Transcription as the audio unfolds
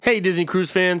Hey Disney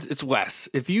Cruise fans, it's Wes.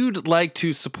 If you'd like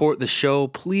to support the show,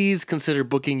 please consider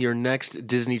booking your next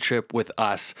Disney trip with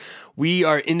us. We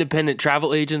are independent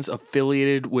travel agents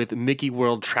affiliated with Mickey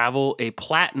World Travel, a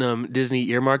platinum Disney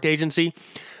earmarked agency.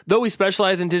 Though we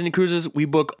specialize in Disney cruises, we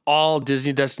book all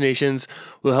Disney destinations.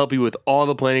 We'll help you with all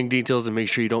the planning details and make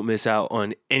sure you don't miss out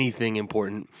on anything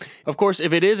important. Of course,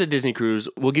 if it is a Disney cruise,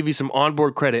 we'll give you some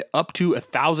onboard credit up to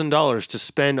 $1,000 to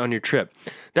spend on your trip.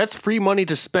 That's free money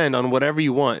to spend on whatever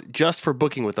you want just for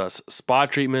booking with us. Spa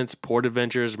treatments, port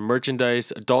adventures,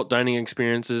 merchandise, adult dining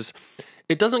experiences.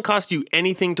 It doesn't cost you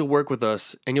anything to work with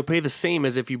us, and you'll pay the same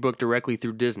as if you book directly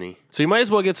through Disney. So you might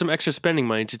as well get some extra spending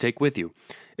money to take with you.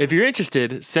 If you're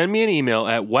interested, send me an email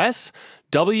at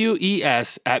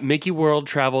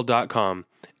wes@mickeyworldtravel.com.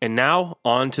 And now,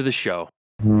 on to the show.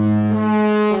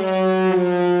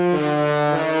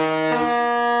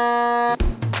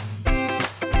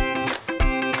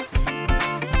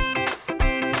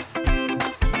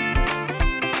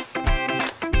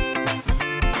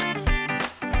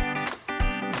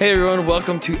 Hey everyone,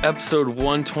 welcome to episode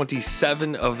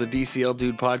 127 of the DCL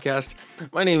Dude podcast.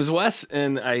 My name is Wes,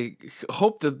 and I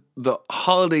hope that the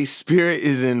holiday spirit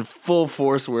is in full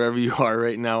force wherever you are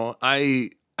right now. I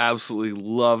absolutely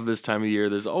love this time of year.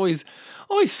 There's always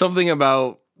something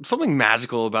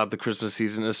magical about the Christmas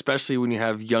season, especially when you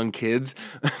have young kids.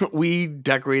 We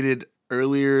decorated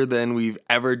earlier than we've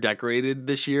ever decorated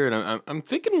this year, and I'm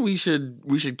thinking we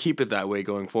should keep it that way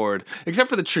going forward. Except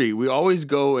for the tree, we always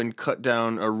go and cut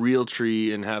down a real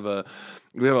tree and have a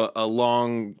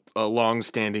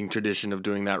long-standing tradition of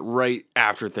doing that right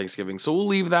after Thanksgiving. So we'll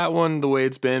leave that one the way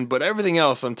it's been, but everything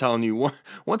else, I'm telling you,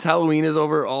 once Halloween is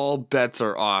over, all bets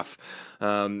are off.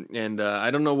 I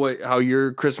don't know how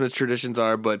your Christmas traditions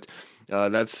are, but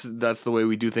that's the way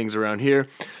we do things around here.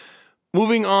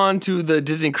 Moving on to the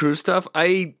Disney cruise stuff,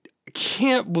 I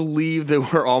can't believe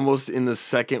that we're almost in the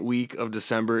second week of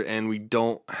December and we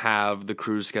don't have the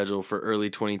cruise schedule for early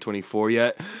 2024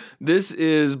 yet. This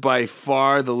is by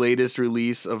far the latest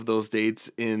release of those dates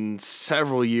in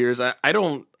several years. I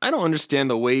don't understand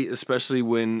the wait, especially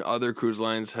when other cruise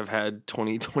lines have had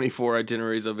 2024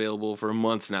 itineraries available for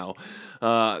months now.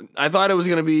 I thought it was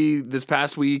going to be this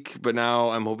past week, but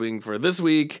now I'm hoping for this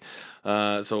week.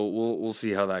 So we'll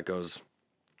see how that goes.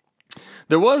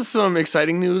 There was some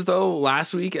exciting news, though,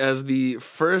 last week as the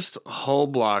first hull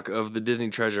block of the Disney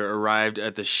Treasure arrived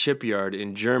at the shipyard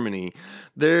in Germany.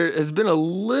 There has been a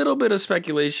little bit of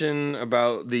speculation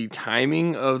about the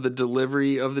timing of the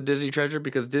delivery of the Disney Treasure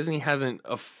because Disney hasn't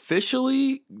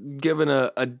officially given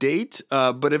a date,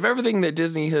 but if everything that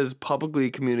Disney has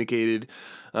publicly communicated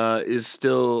is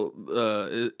still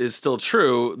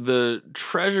true, the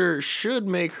Treasure should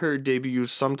make her debut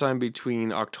sometime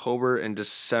between October and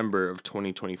December of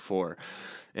 2024.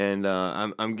 And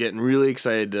I'm getting really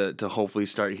excited to hopefully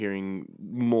start hearing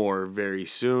more very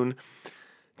soon.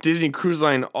 Disney Cruise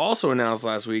Line also announced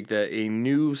last week that a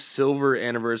new silver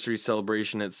anniversary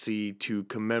celebration at sea to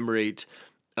commemorate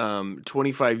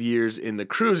 25 years in the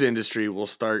cruise industry will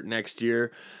start next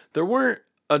year. There weren't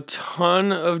a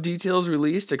ton of details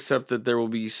released, except that there will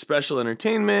be special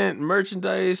entertainment,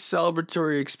 merchandise,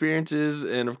 celebratory experiences,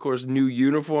 and of course new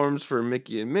uniforms for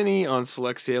Mickey and Minnie on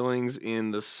select sailings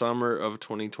in the summer of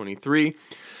 2023.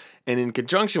 And in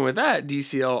conjunction with that,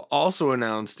 DCL also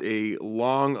announced a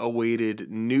long-awaited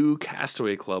new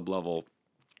Castaway Club level.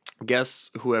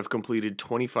 Guests who have completed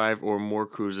 25 or more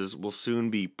cruises will soon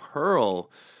be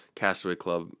Pearl Castaway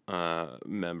Club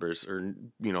members, or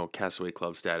Castaway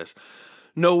Club status.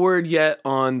 No word yet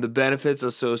on the benefits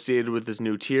associated with this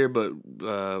new tier, but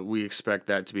we expect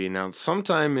that to be announced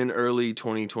sometime in early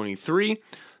 2023.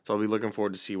 So I'll be looking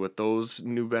forward to see what those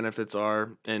new benefits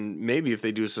are, and maybe if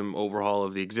they do some overhaul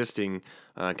of the existing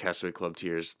Castaway Club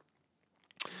tiers.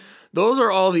 Those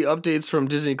are all the updates from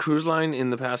Disney Cruise Line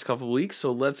in the past couple of weeks,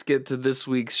 so let's get to this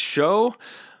week's show.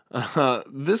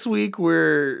 This week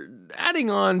we're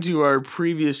adding on to our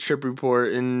previous trip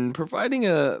report and providing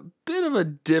a bit of a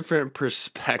different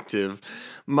perspective.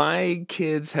 My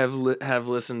kids have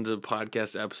listened to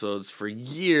podcast episodes for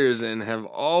years and have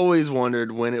always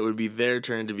wondered when it would be their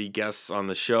turn to be guests on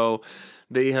the show.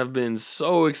 They have been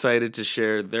so excited to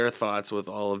share their thoughts with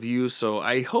all of you, so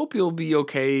I hope you'll be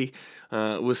okay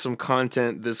with some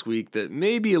content this week that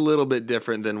may be a little bit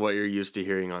different than what you're used to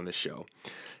hearing on the show.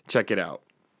 Check it out.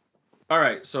 All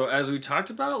right, so as we talked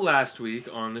about last week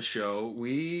on the show,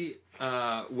 we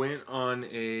went on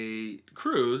a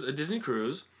cruise, a Disney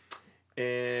cruise,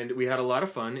 and we had a lot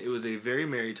of fun. It was a very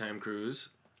merry time cruise,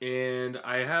 and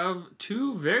I have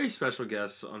two very special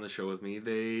guests on the show with me.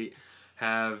 They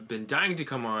have been dying to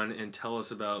come on and tell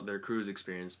us about their cruise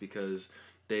experience because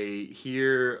they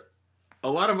hear a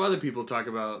lot of other people talk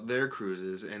about their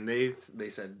cruises, and they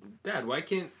said, "Dad, why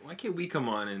can't we come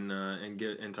on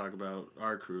and talk about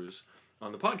our cruise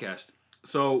on the podcast?"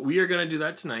 So we are going to do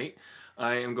that tonight.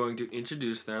 I am going to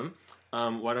introduce them.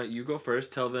 Why don't you go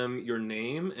first? Tell them your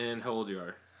name and how old you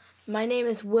are. My name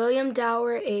is William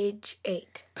Dower, age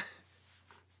 8.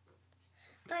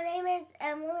 My name is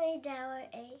Emily Dower,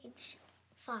 age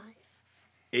 5.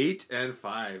 8 and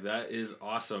 5. That is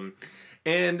awesome.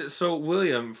 And so,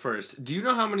 William, first, do you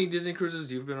know how many Disney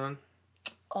cruises you've been on?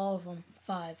 All of them.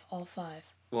 5. All 5.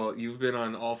 Well, you've been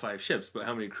on all 5 ships, but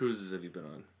how many cruises have you been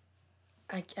on?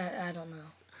 I don't know.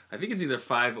 I think it's either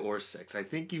 5 or 6. I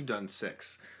think you've done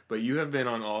 6, but you have been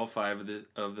on all 5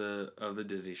 of the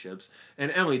Disney ships.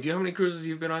 And Emily, do you know how many cruises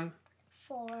you've been on?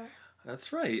 4.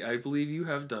 That's right. I believe you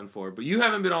have done 4, but you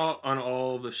haven't been on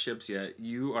all the ships yet.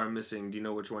 You are missing. Do you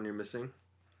know which one you're missing?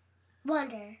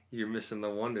 Wonder. You're missing the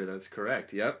Wonder. That's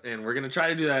correct. Yep. And we're going to try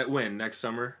to do that next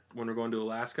summer when we're going to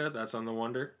Alaska. That's on the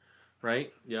Wonder,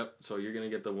 right? Yep. So you're going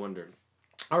to get the Wonder.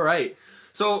 All right.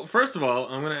 So first of all,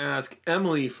 I'm going to ask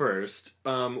Emily first.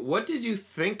 What did you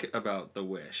think about the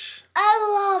Wish?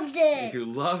 I loved it. You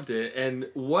loved it. And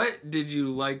what did you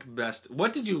like best?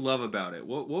 What did you love about it?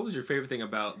 What was your favorite thing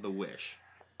about the Wish?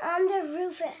 On the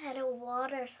roof, it had a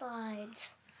water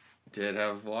slides. Did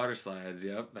have water slides.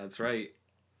 Yep. That's right.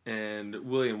 And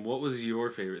William, what was your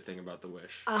favorite thing about the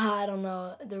Wish? I don't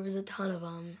know. There was a ton of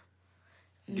them.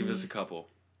 Give us a couple.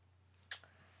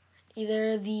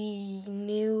 Either the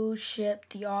new ship,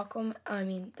 the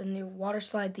new water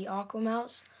slide, the Aqua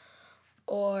Mouse,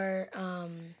 or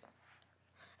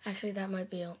actually that might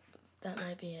be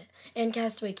it. And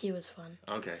Castaway Cay was fun.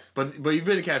 Okay, but you've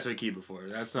been to Castaway Cay before.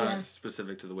 That's not Yeah.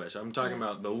 specific to the Wish. I'm talking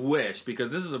about the Wish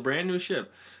because this is a brand new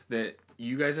ship that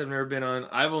you guys have never been on.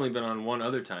 I've only been on one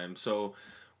other time. So,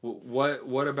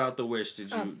 what about the Wish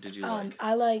did you like?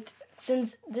 I liked,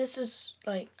 since this was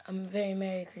like a very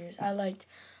merry cruise. I liked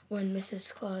when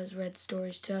Mrs. Claus read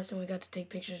stories to us and we got to take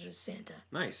pictures with Santa.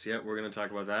 Nice. Yeah, we're gonna talk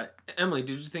about that. Emily,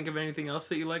 did you think of anything else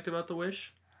that you liked about the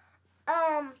Wish?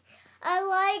 I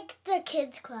like the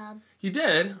kids club. You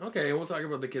did? Okay, we'll talk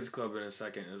about the kids club in a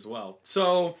second as well.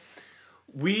 So,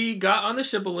 we got on the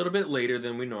ship a little bit later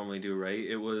than we normally do, right?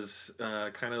 It was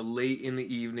kind of late in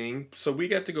the evening. So, we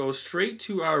got to go straight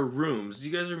to our rooms. Do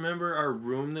you guys remember our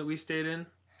room that we stayed in?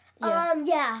 Yeah.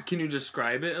 Yeah. Can you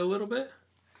describe it a little bit?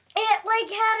 It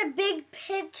had a big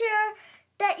picture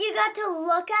that you got to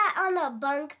look at on the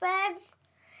bunk beds.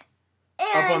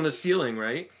 And, Up on the ceiling,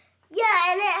 right?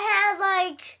 yeah, and it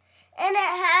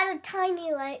had a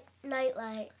tiny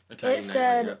nightlight. A tiny It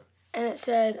said, nightlight, and it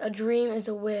said, "A dream is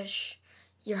a wish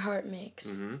your heart makes."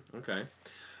 Mm-hmm. Okay.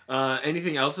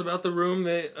 Anything else about the room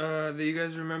that you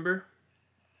guys remember?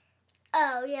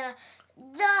 Oh yeah,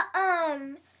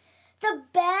 the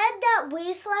bed that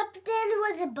we slept in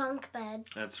was a bunk bed.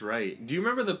 That's right. Do you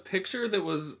remember the picture that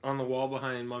was on the wall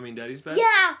behind Mommy and Daddy's bed?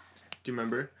 Yeah. Do you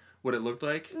remember what it looked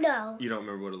like? No. You don't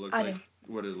remember what it looked I like? do.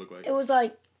 What did it look like? It was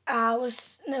like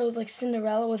Alice. No, it was like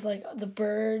Cinderella with like the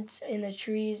birds in the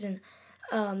trees and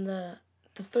the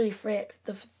three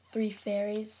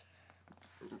fairies.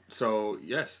 So,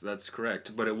 yes, that's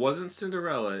correct. But it wasn't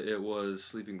Cinderella. It was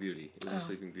Sleeping Beauty. It was a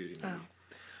Sleeping Beauty movie.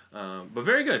 But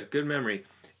very good. Good memory.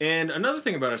 And another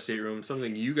thing about our stateroom,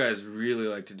 something you guys really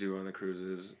like to do on the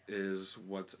cruises, is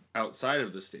what's outside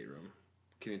of the stateroom.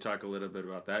 Can you talk a little bit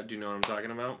about that? Do you know what I'm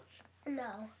talking about?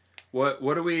 No.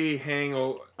 What do we hang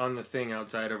on the thing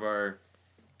outside of our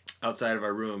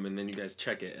room, and then you guys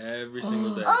check it every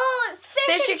single day? Oh,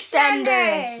 fish Fish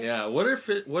extenders. extenders. Yeah. What are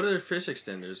fish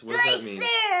extenders? What does that mean?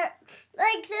 They're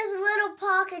like this little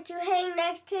pocket you hang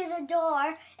next to the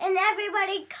door, and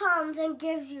everybody comes and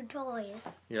gives you toys.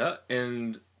 Yeah.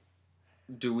 And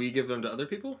do we give them to other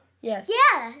people? Yes.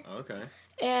 Yeah. Okay.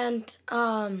 And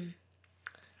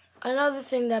another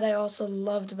thing that I also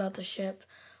loved about the ship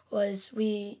was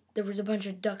there was a bunch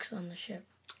of ducks on the ship.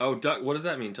 Oh, duck. What does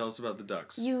that mean? Tell us about the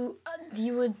ducks. You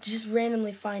would just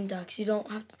randomly find ducks. You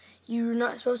don't have to. You're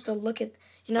not supposed to look at.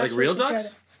 You're not Like supposed real to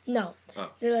ducks? No.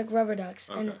 Oh. They're like rubber ducks,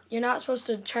 and Okay. you're not supposed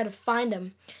to try to find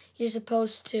them. You're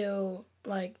supposed to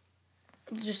like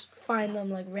just find them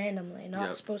like randomly. Not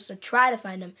Yep. supposed to try to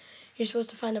find them. You're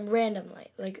supposed to find them randomly.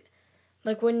 Like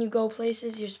when you go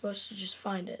places, you're supposed to just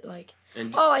find it. Like,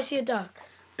 And oh, I see a duck.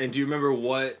 and do you remember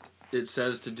what it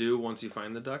says to do once you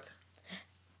find the duck?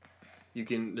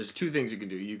 There's two things you can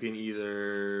do. You can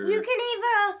either You can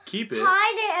either keep it.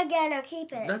 hide it again or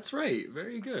keep it. That's right.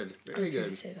 Very good. Very I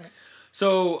good. say that.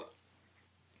 So,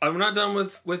 I'm not done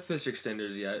with fish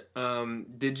extenders yet.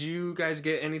 Did you guys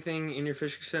get anything in your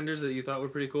fish extenders that you thought were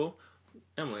pretty cool?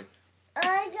 Emily?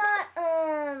 I got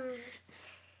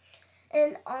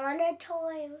an Honor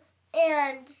toy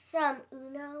and some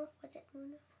Uno. Was it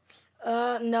Uno?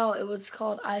 No, it was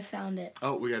called I Found It.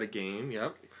 Oh, we got a game.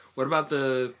 Yep. What about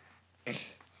the? It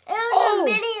was a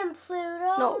Minnie and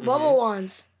Pluto. No, bubble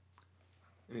ones.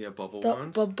 Yeah, bubble The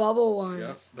ones. bubble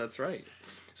ones. Yep, that's right.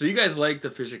 So you guys like the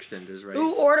fish extenders, right?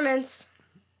 Ooh, ornaments.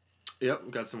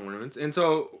 Yep, got some ornaments. And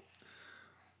so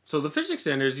the fish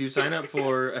extenders you sign up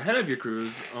for ahead of your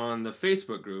cruise on the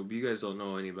Facebook group. You guys don't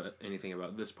know anything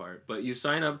about this part, but you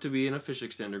sign up to be in a fish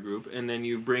extender group, and then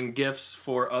you bring gifts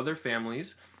for other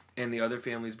families, and the other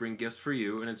families bring gifts for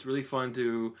you, and it's really fun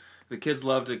to. The kids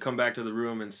love to come back to the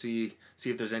room and see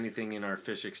if there's anything in our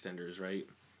fish extenders, right?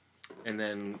 And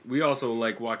then we also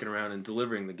like walking around and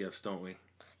delivering the gifts, don't we?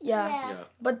 Yeah. Yeah.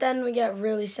 But then we get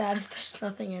really sad if there's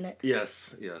nothing in it.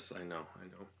 Yes, I know.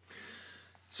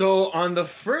 So on the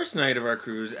first night of our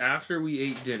cruise, after we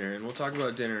ate dinner, and we'll talk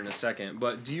about dinner in a second,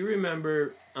 but do you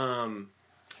remember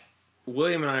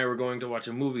William and I were going to watch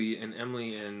a movie, and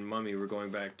Emily and Mommy were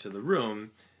going back to the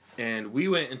room, and we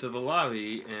went into the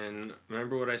lobby, and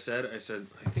remember what I said? I said,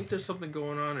 I think there's something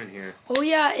going on in here. Oh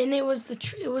yeah, and it was the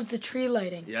tree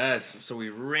lighting. Yes, so we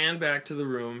ran back to the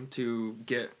room to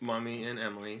get Mommy and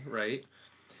Emily, right?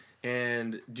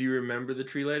 And do you remember the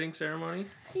tree lighting ceremony?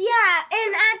 Yeah,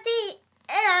 and at the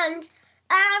end,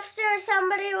 after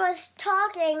somebody was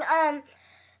talking,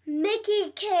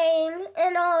 Mickey came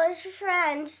and all his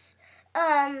friends,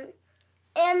 and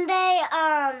they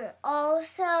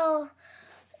also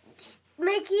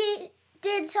Mickey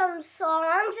did some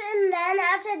songs, and then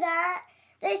after that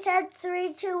they said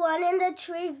 3, 2, 1, and the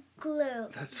tree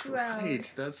glowed. That's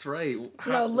right. That's right.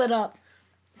 No, lit up.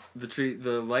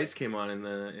 The lights came on in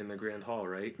the grand hall,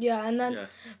 right? Yeah, and then,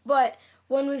 but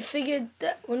when we figured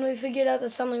out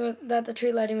that the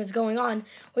tree lighting was going on,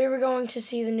 we were going to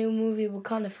see the new movie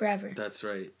Wakanda Forever. That's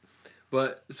right.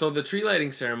 But so the tree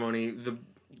lighting ceremony,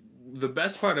 the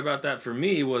best part about that for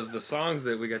me was the songs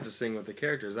that we got to sing with the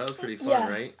characters. That was pretty fun,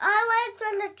 right? I liked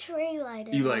when the tree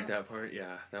lighted. You liked that part?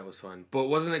 Yeah, that was fun. But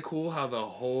wasn't it cool how the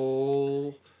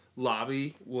whole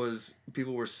lobby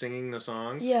people were singing the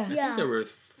songs? Yeah. I think there were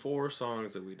 4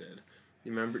 songs that we did. Do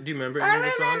you remember any of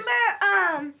the songs?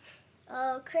 I remember,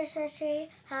 oh, Christmas tree,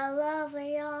 how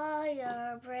lovely are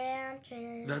your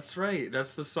branches. That's right.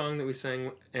 That's the song that we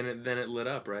sang, and then it lit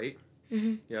up, right?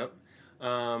 Mm-hmm. Yep.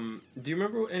 Do you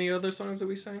remember any other songs that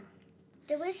we sang?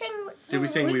 Did we sing? Did we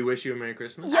sing "We Wish You a Merry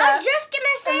Christmas"? Yeah. I was just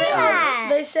gonna say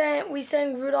that. We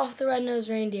sang Rudolph the Red-Nosed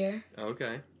Reindeer.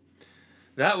 Okay.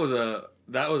 That was a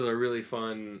really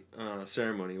fun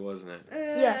ceremony, wasn't it?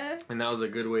 Yeah. And that was a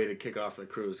good way to kick off the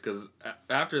cruise, because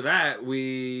after that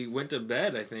we went to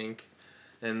bed, I think,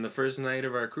 and the first night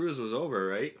of our cruise was over,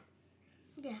 right?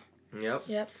 Yeah.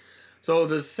 Yep. So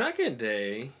the second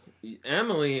day,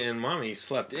 Emily and Mommy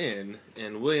slept in,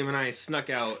 and William and I snuck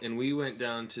out, and we went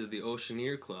down to the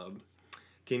Oceaneer Club.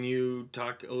 Can you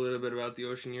talk a little bit about the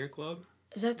Oceaneer Club?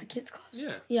 Is that the kids' clubs?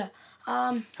 Yeah.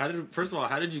 Yeah. First of all,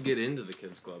 how did you get into the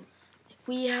kids' club?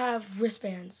 We have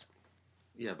wristbands.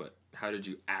 Yeah, but how did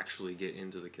you actually get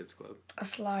into the kids' club? A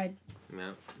slide.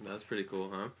 Yeah, that's pretty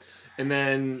cool, huh? And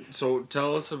then, so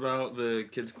tell us about the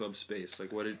kids' club space.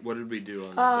 Like, what did we do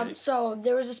on that day? So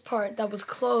there was this part that was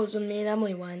closed when me and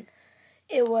Emily went.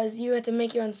 It was you had to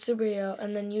make your own superhero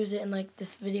and then use it in like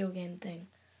this video game thing.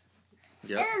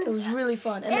 Yeah. It was really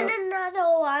fun. And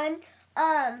another one,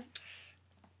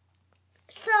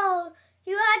 so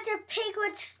you had to pick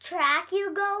which track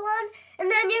you go on,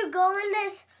 and then you go in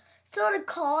this sort of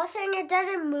car thing. It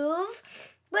doesn't move,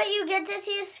 but you get to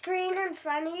see a screen in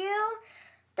front of you.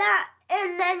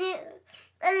 And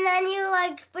then you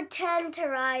like pretend to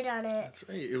ride on it. That's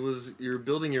right. You're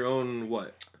building your own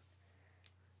what?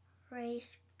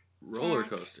 Race. Roller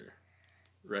coaster.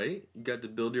 Right? You got to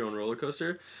build your own roller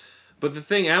coaster. But the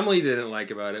thing Emily didn't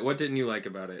like about it, what didn't you like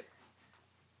about it?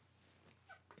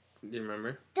 Do you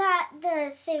remember? That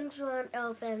the things weren't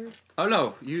open. Oh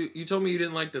no, you told me you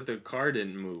didn't like that the car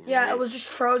didn't move. Yeah, right? it was just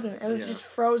frozen. It was just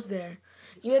froze there.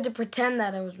 You had to pretend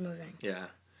that it was moving. Yeah.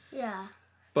 Yeah.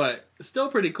 But still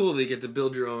pretty cool that you get to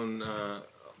build your own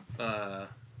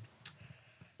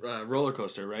roller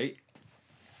coaster, right?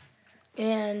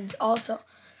 And also,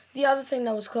 the other thing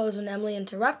that was closed when Emily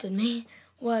interrupted me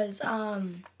was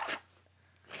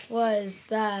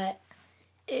that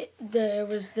there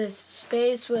was this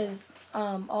space with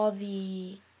all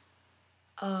the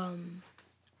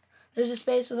there's a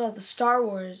space with all the Star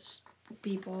Wars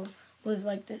people with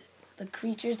like the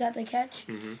creatures that they catch,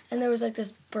 and there was like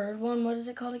this bird one. What is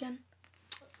it called again?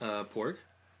 Porg.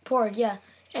 Porg, yeah.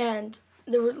 And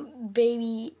there were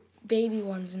baby baby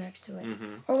ones next to it.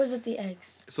 Mm-hmm. Or was it the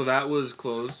eggs? So that was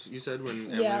closed, you said, when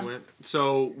Emily Yeah. went?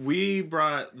 So we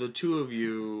brought the two of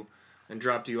you and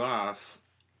dropped you off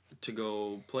to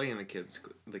go play in the kids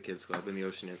club, in the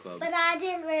Oceaneer Club. But I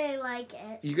didn't really like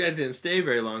it. You guys didn't stay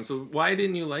very long, so why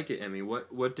didn't you like it, Emmy?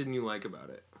 What didn't you like about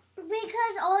it?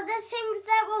 Because all the things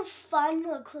that were fun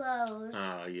were closed.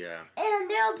 Oh, yeah. And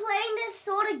they were playing this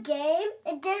sort of game.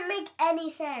 It didn't make any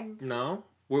sense. No?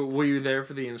 Were you there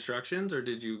for the instructions, or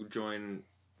did you join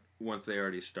once they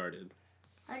already started?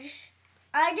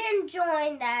 I didn't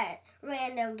join that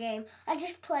random game. I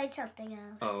just played something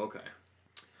else. Oh, okay.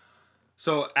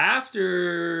 So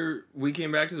after we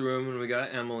came back to the room and we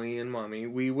got Emily and Mommy,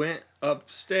 we went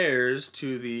upstairs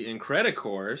to the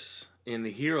Incredicourse in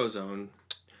the Hero Zone.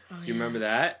 Oh, You remember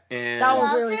that? And That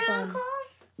was Love really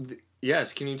miracles?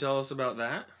 yes, can you tell us about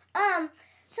that?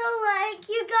 So like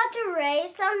you got to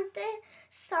raise something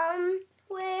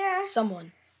somewhere.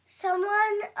 Someone.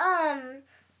 Someone, and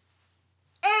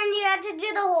you had to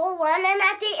do the whole one, and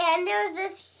at the end there was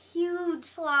this huge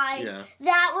slide. Yeah.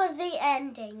 That was the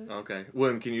ending. Okay.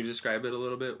 William, can you describe it a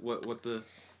little bit? What the...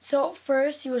 So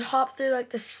first you would hop through like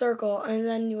the circle, and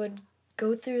then you would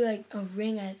go through like a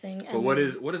ring, I think. But what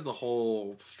is the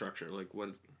whole structure? Like what...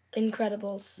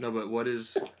 Incredibles. No, but what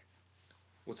is...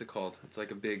 What's it called? It's like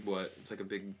a big what? It's like a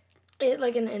big... It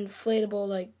like an inflatable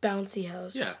like bouncy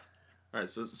house. Yeah. All right,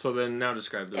 so then now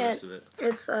describe the rest of it.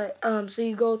 It's like so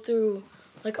you go through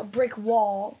like a brick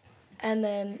wall, and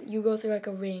then you go through like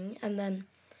a ring, and then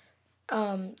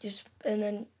and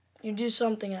then you do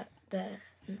something at that,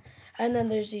 and then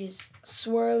there's these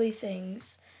swirly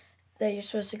things that you're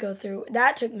supposed to go through.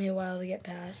 That took me a while to get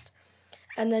past,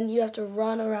 and then you have to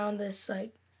run around this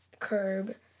like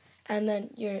curb, and then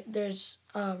there's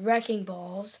wrecking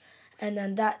balls, and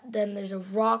then there's a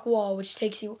rock wall which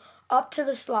takes you up to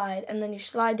the slide, and then you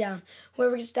slide down.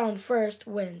 Whoever gets down first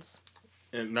wins.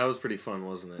 And that was pretty fun,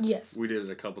 wasn't it? Yes. We did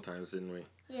it a couple times, didn't we?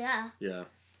 Yeah. Yeah.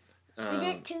 We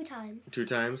did 2 times. 2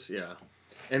 times? Yeah.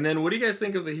 And then what do you guys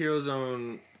think of the Hero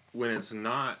Zone when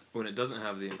it doesn't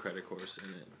have the Incredicourse in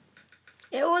it?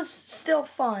 It was still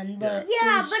fun, but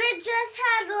Yeah, but it just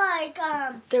had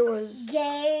like there was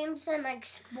games and like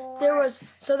sports.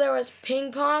 there was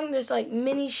ping pong, this like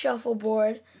mini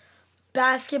shuffleboard,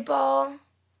 basketball,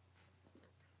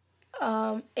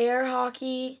 air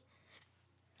hockey,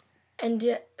 and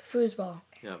foosball.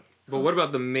 Yeah. But what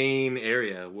about the main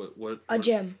area? What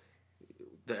Gym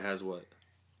that has what?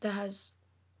 that has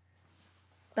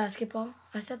basketball.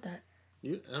 I said that.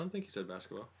 I don't think you said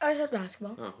basketball. I said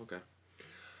basketball. Oh, okay.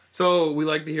 So we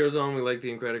like the Hero Zone. We like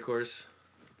the Incredicourse.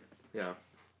 Yeah.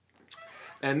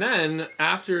 And then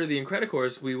after the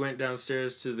Incredicourse, we went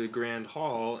downstairs to the Grand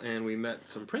Hall and we met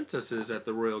some princesses at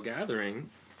the Royal Gathering.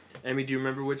 Emmy, do you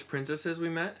remember which princesses we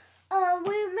met?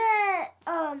 We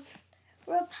met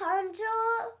Rapunzel,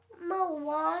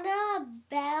 Moana,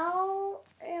 Belle,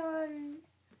 and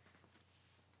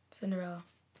Cinderella.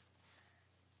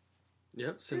 Yep,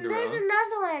 there's Cinderella.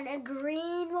 another one, a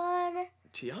green one.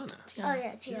 Tiana. Oh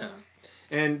yeah, Tiana. Yeah.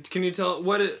 And can you tell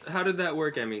how did that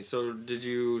work, Emmy? So did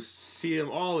you see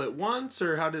them all at once,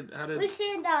 or how did We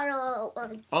stand out all at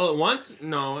once. all at once?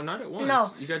 No, not at once.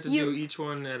 No, You got to do each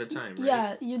one at a time, right?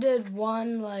 Yeah, you did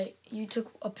one, like, you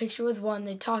took a picture with one,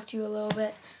 they talked to you a little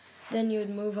bit, then you would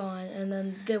move on, and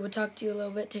then they would talk to you a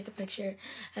little bit, take a picture,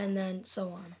 and then so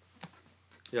on.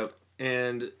 Yep.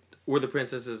 And were the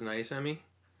princesses nice, Emmy?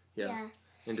 Yeah.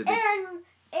 And did they...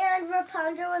 And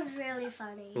Rapunzel was really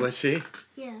funny. Was she?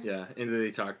 Yeah. Yeah. And did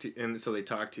they talk to... And so they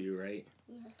talked to you, right?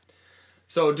 Yeah.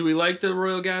 So do we like the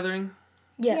Royal Gathering?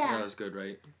 Yeah. Yeah. That was good,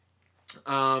 right?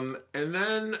 And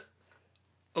then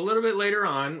a little bit later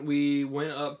on, we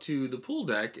went up to the pool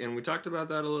deck, and we talked about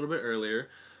that a little bit earlier.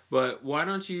 But why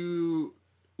don't you,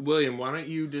 William,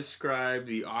 describe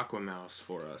the Aquamouse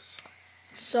for us?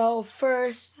 So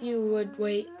first you would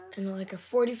wait in like a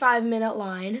 45-minute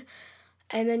line,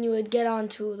 and then you would get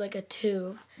onto like a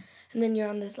tube, and then you're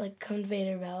on this like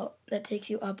conveyor belt that takes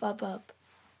you up,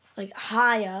 like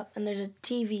high up, and there's a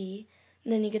TV,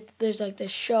 and then there's like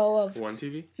this show of One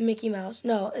TV? Mickey Mouse.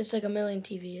 No, it's like a million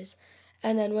TVs.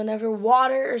 And then whenever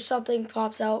water or something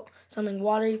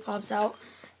watery pops out,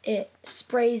 it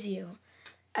sprays you.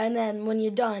 And then when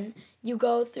you're done, you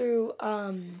go through,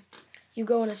 you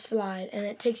go on a slide, and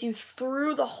it takes you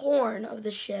through the horn of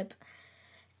the ship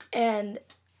and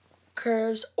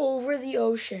curves over the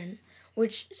ocean,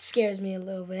 which scares me a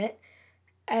little bit.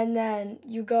 And then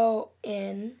you go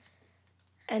in,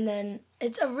 and then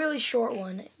it's a really short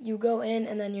one. You go in,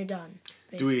 and then you're done.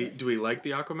 Basically. Do we like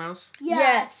the Aquamouse?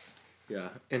 Yes. Yeah.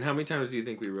 And how many times do you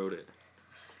think we rode it,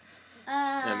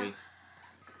 Emmy?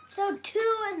 So 2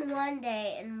 in one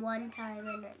day and 1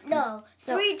 time no,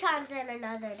 3 times in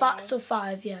another day. So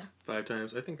 5, yeah. 5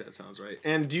 times. I think that sounds right.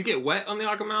 And do you get wet on the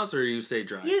Aqua Mouse or you stay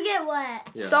dry? You get wet.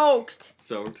 Yeah. Soaked.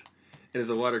 Soaked. And is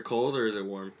the water cold or is it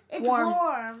warm? It's Warm.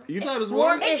 warm. You thought it was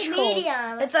warm? Warmish It's cold.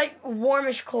 medium. It's like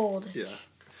warmish cold. Yeah.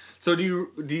 So do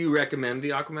you recommend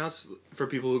the Aqua Mouse for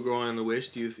people who go on the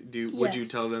Wish? Would you Yes.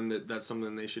 tell them that that's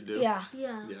something they should do? Yeah.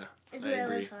 Yeah. Yeah. It's I really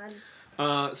agree. fun.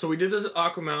 So we did this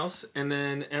Aqua Mouse, and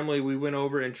then Emily, we went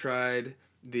over and tried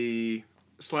the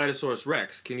Slidosaurus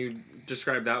Rex. Can you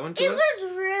describe that one to It us?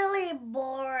 was really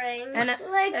boring. And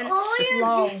all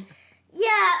slow. you did,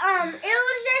 yeah, it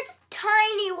was just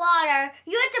tiny water.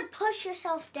 You had to push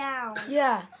yourself down.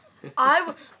 Yeah.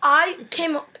 I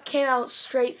came out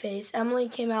straight face. Emily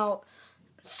came out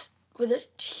with a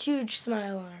huge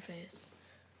smile on her face.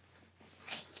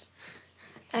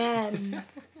 And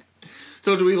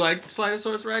So do we like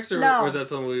Slidosaurus Rex, or, No. or is that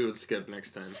something we would skip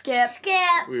next time? skip.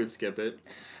 Skip. We would skip it.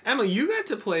 Emily, you got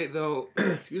to play it, though.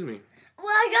 Excuse me. Well,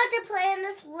 I got to play in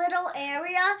this little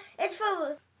area. It's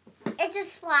a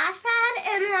splash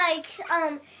pad,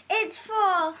 and it's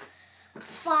for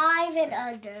 5 and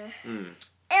under. Mm.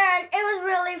 And it was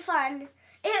really fun.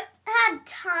 It had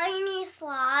tiny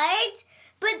slides,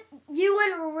 but you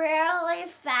went really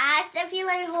fast. If you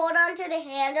hold on to the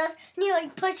handles and you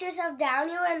push yourself down,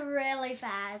 you went really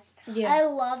fast. Yeah. I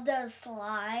love those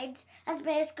slides. That's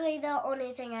basically the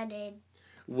only thing I did.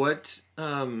 What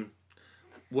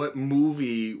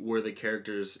movie were the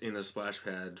characters in the splash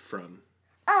pad from?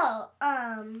 Oh,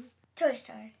 Toy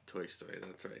Story. Toy Story,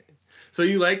 that's right. So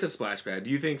you like the splash pad. Do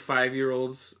you think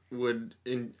 5-year-olds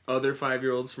other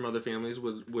 5-year-olds from other families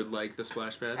would like the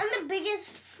splash pad? I'm the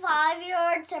biggest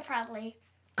 5-year-olds are probably.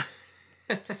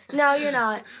 No, you're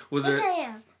not. Was Yes, I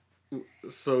there? am.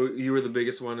 So you were the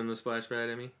biggest one in the splash pad,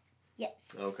 Emmy?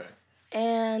 Yes. Okay.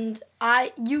 And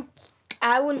I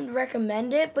wouldn't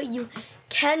recommend it, but you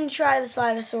can try the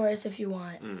Slidosaurus if you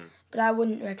want. Mm. But I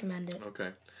wouldn't recommend it. Okay.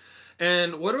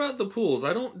 And what about the pools?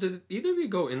 Did either of you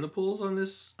go in the pools on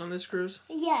this cruise?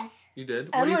 Yes. You did.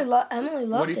 Emily loved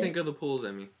What do you it. think of the pools,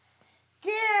 Emmy?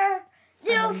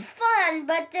 They're fun,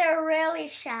 but they're really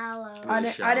shallow. I Really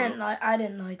didn't shallow. I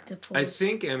didn't like the pools. I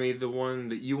think, Emmy, the one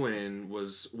that you went in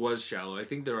was shallow. I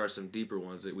think there are some deeper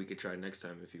ones that we could try next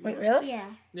time if you Wait, want. really?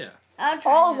 Yeah. Yeah. I'll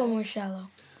try All of that. them were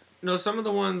shallow. No, some of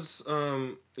the ones,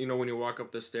 when you walk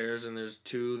up the stairs and there's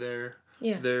 2 there,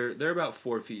 Yeah. they're about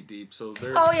 4 feet deep. So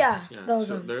they're Oh yeah, yeah. those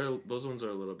so ones. those ones are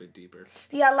a little bit deeper.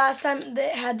 Yeah, last time they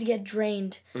had to get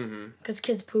drained Mm-hmm. because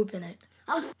kids poop in it.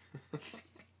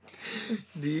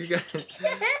 Do you guys?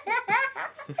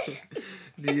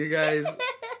 Do you guys?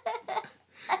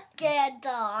 Good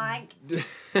dog.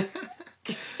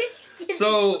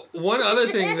 So one other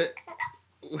thing that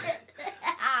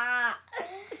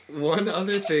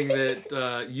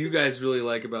you guys really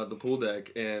like about the pool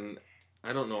deck, and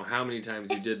I don't know how many times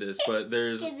you did this, but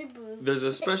there's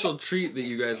a special treat that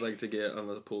you guys like to get on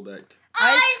the pool deck.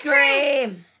 Ice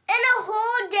cream! In a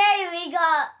whole day, we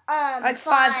got Like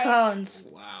 5 cones.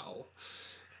 Wow.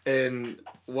 And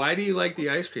why do you like the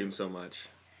ice cream so much?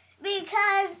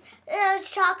 Because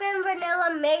it's chocolate and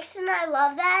vanilla mixed, and I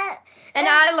love that. And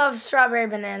I love strawberry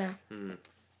banana.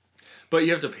 But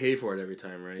you have to pay for it every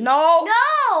time, right? No!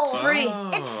 No, It's free.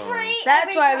 it's free.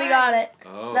 That's every why we time. got it.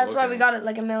 Oh, That's why okay. we got it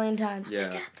like a million times.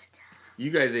 Yeah. You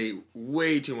guys ate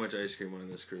way too much ice cream on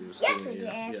this cruise. Yes, didn't we you?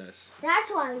 did. Yes. That's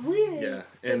why we. Yeah.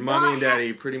 did And Mommy not and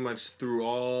Daddy pretty much threw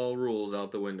all rules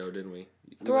out the window, didn't we?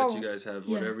 We let you guys have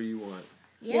Yeah. whatever you want.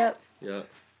 Yep. Yep.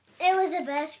 It was the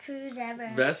best cruise ever.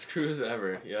 Best cruise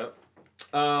ever. Yep.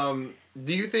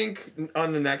 Do you think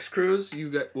on the next cruise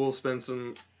we'll spend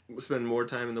more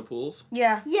time in the pools?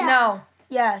 Yeah. Yeah. No.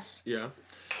 Yes. Yeah.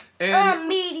 And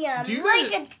Medium, do you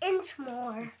like guys- an inch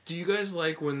more. do you guys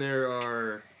like when there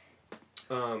are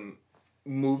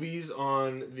movies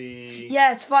on the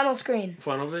Yes, funnel screen.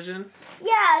 Funnel Vision?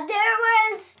 Yeah, there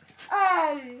was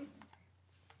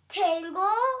Tangle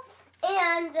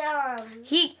and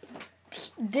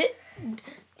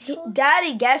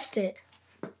Daddy guessed it.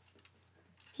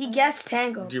 He guessed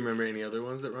Tangled. Do you remember any other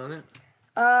ones that were on it?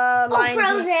 Lion King.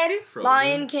 Frozen. Frozen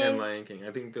Lion King. and Lion King.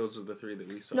 I think those are the 3 that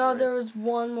we saw. No, right? there was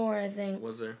one more, I think.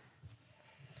 Was there?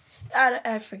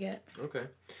 I forget. Okay.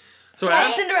 So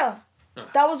Cinderella.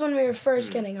 That was when we were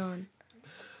first getting on.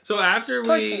 So after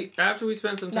Toy we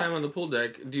spent some time on the pool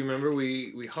deck, do you remember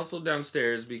we hustled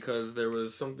downstairs because there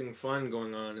was something fun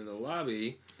going on in the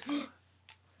lobby?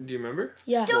 Do you remember?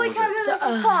 Yeah. What was Storytime it? with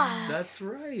Mrs. Claus. That's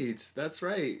right. That's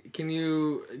right. Can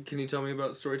you tell me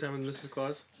about Storytime with Mrs.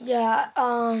 Claus? Yeah.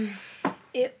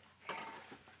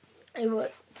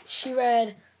 She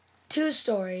read 2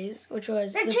 stories, which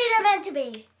was The trees are meant to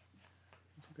be.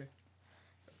 It's okay.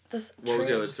 the What was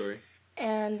the tree other story?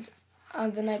 and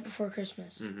on the night before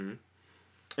Christmas. Mm-hmm.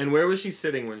 And where was she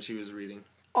sitting when she was reading?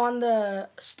 On the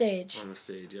stage. On the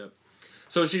stage, yep.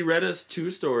 So she read us 2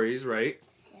 stories, right?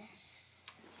 Yes.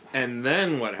 And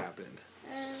then what happened?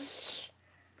 This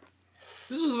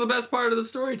was the best part of the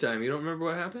story time. You don't remember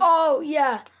what happened? Oh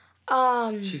yeah.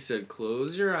 She said,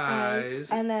 "Close your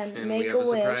eyes, and then and make we a have a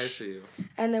surprise wish. for you."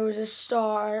 And there was a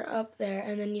star up there,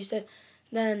 and then you said,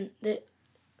 then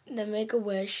make a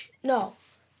wish. No.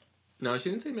 No,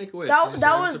 she didn't say make a wish. That- She just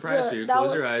that said, was a surprise the- for you. that Close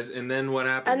was- your eyes, and then what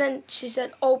happened? And then she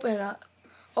said, open up.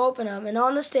 And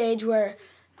on the stage were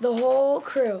the whole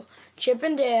crew: Chip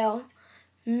and Dale,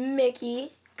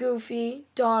 Mickey, Goofy,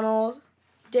 Donald,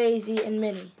 Daisy, and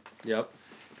Minnie. Yep.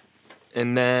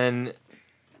 And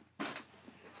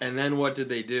then what did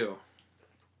they do?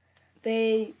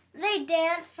 They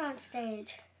danced on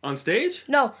stage. On stage?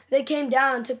 they came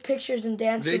down and took pictures and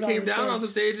danced. They with all came the down kids. off the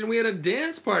stage and we had a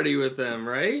dance party with them,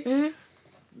 right? Mhm.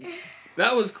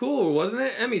 That was cool, wasn't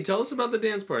it? Emmy, tell us about the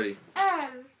dance party.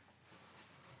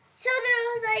 So there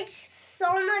was like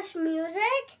so much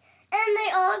music, and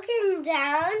they all came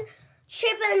down.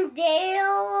 Chip and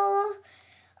Dale,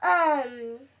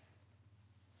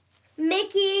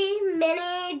 Mickey,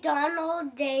 Minnie,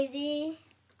 Donald, Daisy.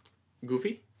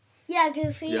 Goofy? Yeah,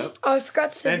 Goofy. Yep. Oh, I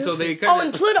forgot to say And so Goofy. they kinda-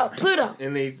 and Pluto.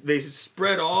 And they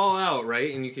spread all out,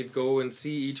 right? And you could go and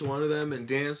see each one of them and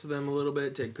dance with them a little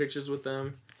bit, take pictures with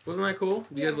them. Wasn't that cool?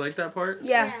 Do you guys like that part?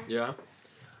 Yeah. Yeah.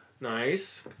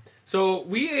 Nice. So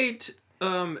we ate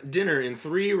dinner in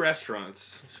 3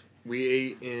 restaurants. We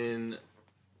ate in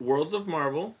Worlds of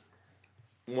Marvel,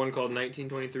 one called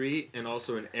 1923, and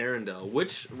also in Arendelle.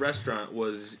 Which restaurant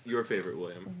was your favorite,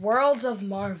 William? Worlds of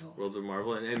Marvel. Worlds of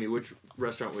Marvel. And Emmy, which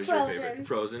restaurant was Frozen. your favorite?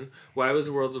 Frozen. Why was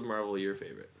Worlds of Marvel your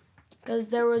favorite? Because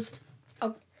there was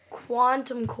a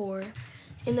quantum core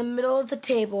in the middle of the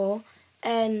table,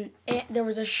 and there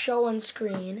was a show on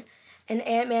screen, and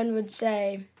Ant-Man would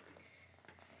say,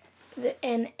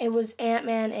 and it was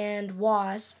Ant-Man and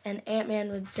Wasp, and Ant-Man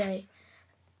would say,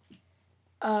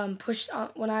 push,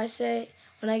 when I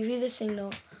give you the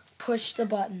signal, push the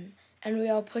button. And we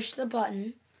all pushed the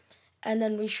button, and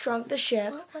then we shrunk the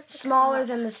ship, What was the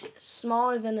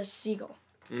smaller than a seagull.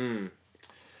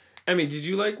 Emmy, did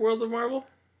you like Worlds of Marvel?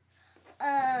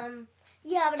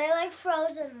 Yeah, but I like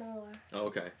Frozen more.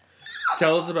 Okay.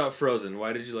 Tell us about Frozen.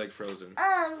 Why did you like Frozen?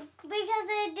 Because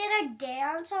they did a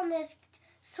dance on this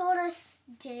sort of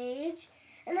stage,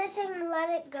 and they sang "Let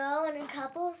It Go" and a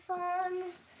couple of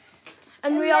songs.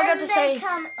 And we all got to then say, they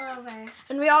come over.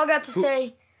 and we all got to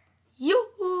say,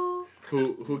 yoo-hoo.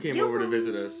 Who came over to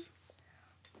visit us?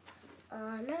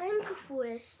 Anna and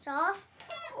Kristoff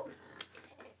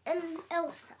and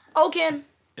Elsa. Oaken.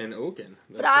 And Oaken.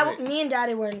 That's But right. me and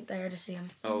Daddy weren't there to see him.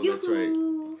 Oh, that's right.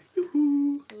 Yoo-hoo.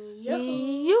 Yoo-hoo.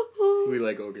 Yoo-hoo. We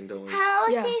like Oaken, don't we? How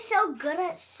is Yeah. he so good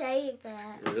at saying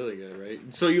that? Really good, right?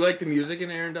 So you like the music in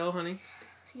Arendelle, honey?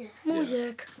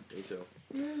 Music. Me too.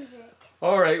 Music.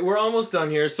 All right, we're almost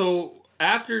done here. So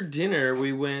after dinner,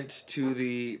 we went to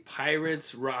the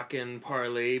Pirates Rockin'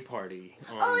 Parlay Party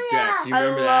on Oh, deck. yeah. Do you I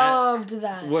remember loved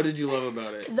that. What did you love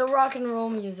about it? The rock and roll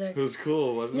music. It was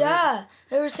cool, wasn't it? Yeah.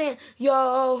 They were saying,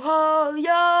 yo ho,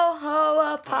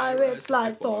 a pirate's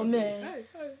life for me. Hey,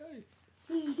 hey,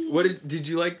 hey. What did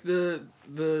you like the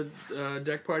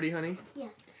deck party, honey? Yeah.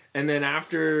 And then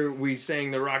after we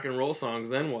sang the rock and roll songs,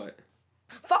 then what?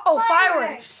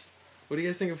 Fireworks. What do you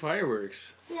guys think of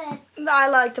fireworks? Yeah. I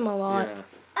liked them a lot. Yeah,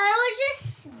 I was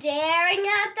just staring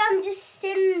at them, just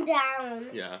sitting down.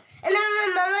 yeah. And then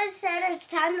my mama said it's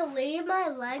time to leave, my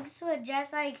legs were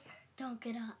just like, don't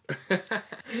get up.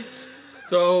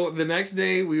 So the next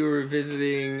day we were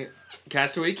visiting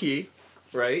Castaway Cay,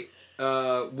 right?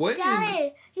 What is?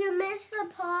 Daddy, you missed the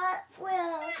part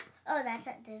where... Oh, that's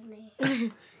at Disney.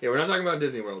 Yeah, we're not talking about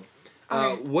Disney World.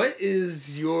 Okay. What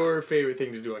is your favorite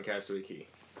thing to do on Castaway Cay?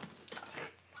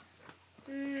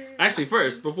 Actually,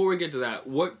 first, before we get to that,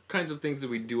 what kinds of things did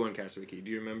we do on Castaway Cay?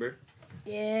 Do you remember?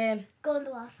 Yeah. Go on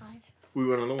the wall slides. We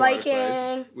went on the water Biking.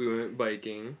 slides. We went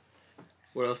biking.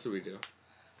 What else did we do?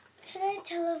 Can I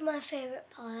tell of my favorite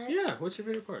part? Yeah, what's your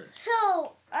favorite part?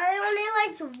 So, I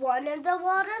only liked one of the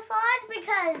water slides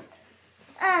because,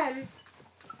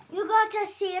 you got to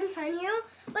see in front of you,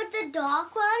 but the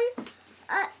dark one,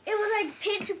 it was like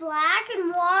pitch black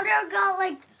and water got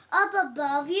like up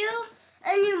above you,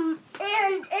 and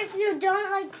if you don't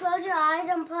like close your eyes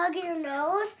and plug your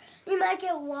nose, you might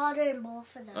get water in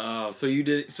both of them. Oh, so you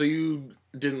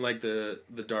didn't like the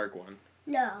dark one.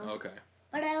 No, Okay.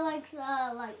 but I like the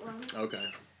light one. Okay.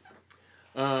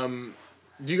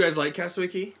 Do you guys like Castaway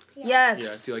Cay? Yes.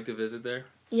 Yeah. Do you like to visit there?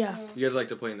 Yeah. You guys like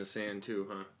to play in the sand too,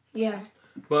 huh? Yeah.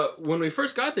 But when we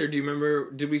first got there, do you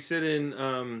remember? Did we sit in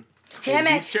in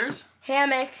Hammock. beach chairs?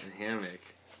 Hammock. A hammock.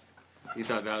 You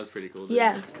thought that was pretty cool.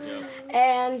 Yeah. Didn't you?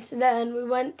 And then we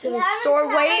went to the haven't store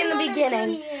sat way in in the one in 2 beginning,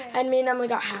 years. and me and Emily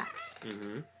got hats.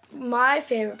 Mm-hmm. My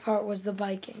favorite part was the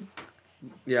biking.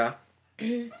 Yeah.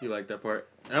 You like that part?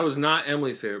 That was not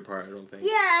Emily's favorite part, I don't think.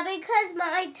 Yeah, because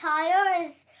my tire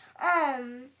is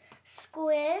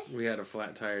squished. We had a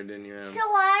flat tire, didn't you, Em? So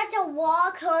I had to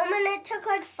walk home, and it took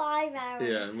like 5 hours.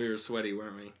 Yeah, and we were sweaty,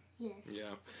 weren't we? Yes.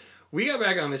 Yeah. We got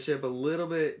back on the ship a little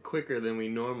bit quicker than we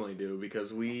normally do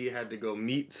because we had to go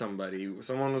meet somebody.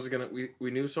 Someone was gonna.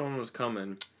 We knew someone was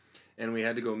coming, and we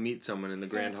had to go meet someone in the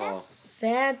Grand Hall.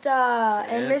 Santa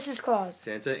and Mrs. Claus.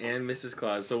 Santa and Mrs.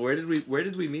 Claus. So where did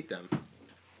we meet them?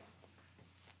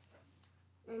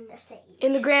 In the same.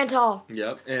 In the Grand Hall.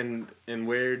 Yep. And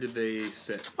where did they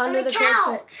sit? Under the couch.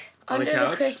 Christmas. On the Under the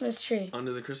couch? Christmas tree.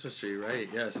 Under the Christmas tree, right?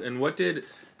 Yes. And what did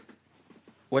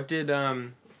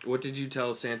you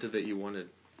tell Santa that you wanted?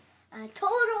 A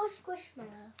total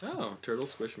squishmallow. Oh, turtle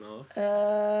squishmallow.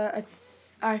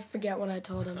 I forget what I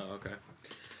told him. Oh, okay.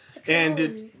 And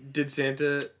did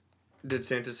Santa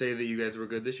say that you guys were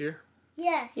good this year?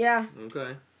 Yes. Yeah.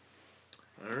 Okay.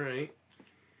 All right.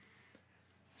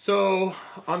 So,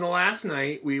 on the last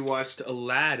night, we watched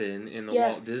Aladdin in the Yeah.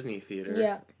 Walt Disney Theater.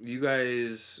 Yeah. You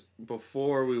guys,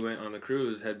 before we went on the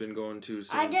cruise, had been going to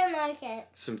I didn't like it.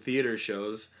 some theater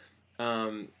shows.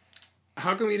 How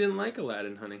come you didn't like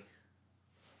Aladdin, honey?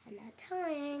 I'm not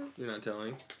telling. You're not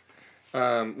telling.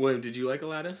 William, did you like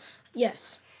Aladdin?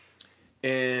 Yes.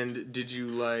 And did you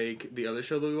like the other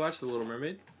show that we watched, The Little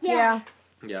Mermaid? Yeah.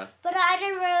 Yeah. But I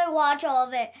didn't really watch all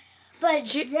of it. But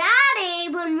Daddy,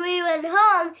 when we went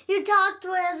home, you talked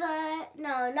with,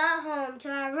 no, not home, to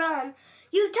our room.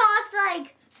 You talked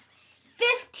like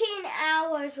 15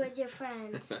 hours with your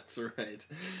friends. That's right.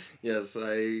 Yes,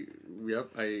 I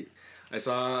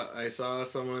saw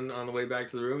someone on the way back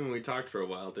to the room and we talked for a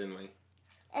while, didn't we?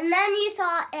 And then you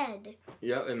saw Ed.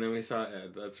 Yep, and then we saw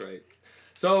Ed. That's right.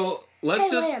 So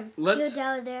let's William, let's. you're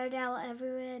down there, down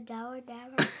everywhere,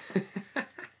 down.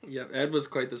 Yep, Ed was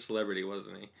quite the celebrity,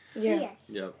 wasn't he? Yeah. Yes.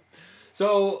 Yep.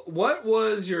 So, what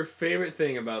was your favorite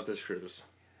thing about this cruise?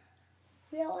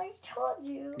 We already told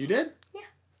you. You did? Yeah.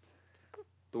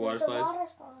 The water The slides? water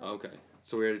slide. Okay.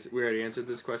 So we already answered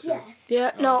this question? Yes.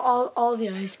 Yeah. No, all the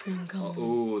ice cream cones.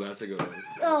 Oh, that's a good one.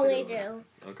 Oh, That's a we good one.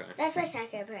 do. Okay. That's my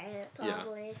second favorite,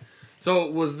 probably.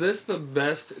 So, was this the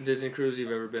best Disney cruise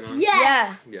you've ever been on?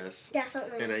 Yes. Yes.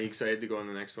 Definitely. And are you excited to go on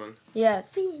the next one?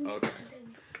 Yes. Okay.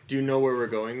 Do you know where we're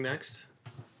going next?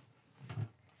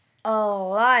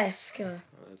 Alaska.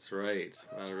 That's right.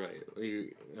 All right.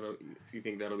 You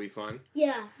think that'll be fun?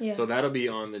 Yeah. Yeah. So that'll be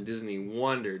on the Disney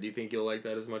Wonder. Do you think you'll like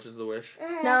that as much as the Wish?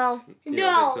 No, You No,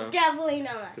 don't think so? definitely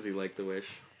not. Because you like the Wish.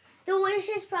 The Wish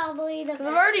is probably the because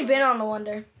I've already been on the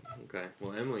Wonder. Okay.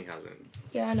 Well, Emily hasn't.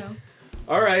 Yeah, I know.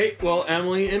 All right. Well,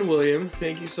 Emily and William,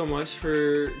 thank you so much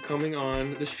for coming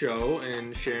on the show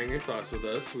and sharing your thoughts with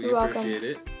us. We You're welcome. appreciate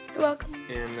it. You're welcome.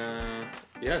 And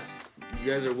yes, you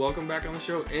guys are welcome back on the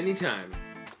show anytime.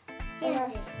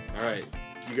 Yeah. All right.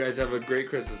 You guys have a great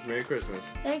Christmas. Merry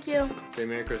Christmas. Thank you. Say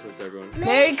Merry Christmas to everyone.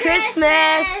 Merry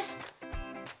Christmas.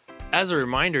 As a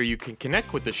reminder, you can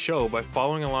connect with the show by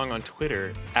following along on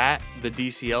Twitter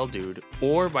 @TheDCLDude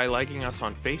or by liking us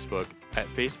on Facebook at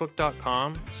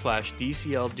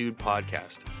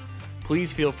facebook.com/DCLDudePodcast.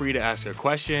 Please feel free to ask a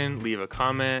question, leave a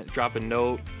comment, drop a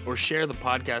note, or share the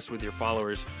podcast with your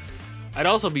followers. I'd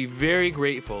also be very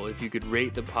grateful if you could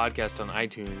rate the podcast on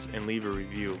iTunes and leave a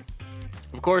review.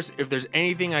 Of course, if there's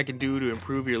anything I can do to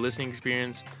improve your listening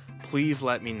experience, please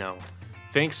let me know.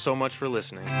 Thanks so much for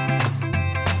listening.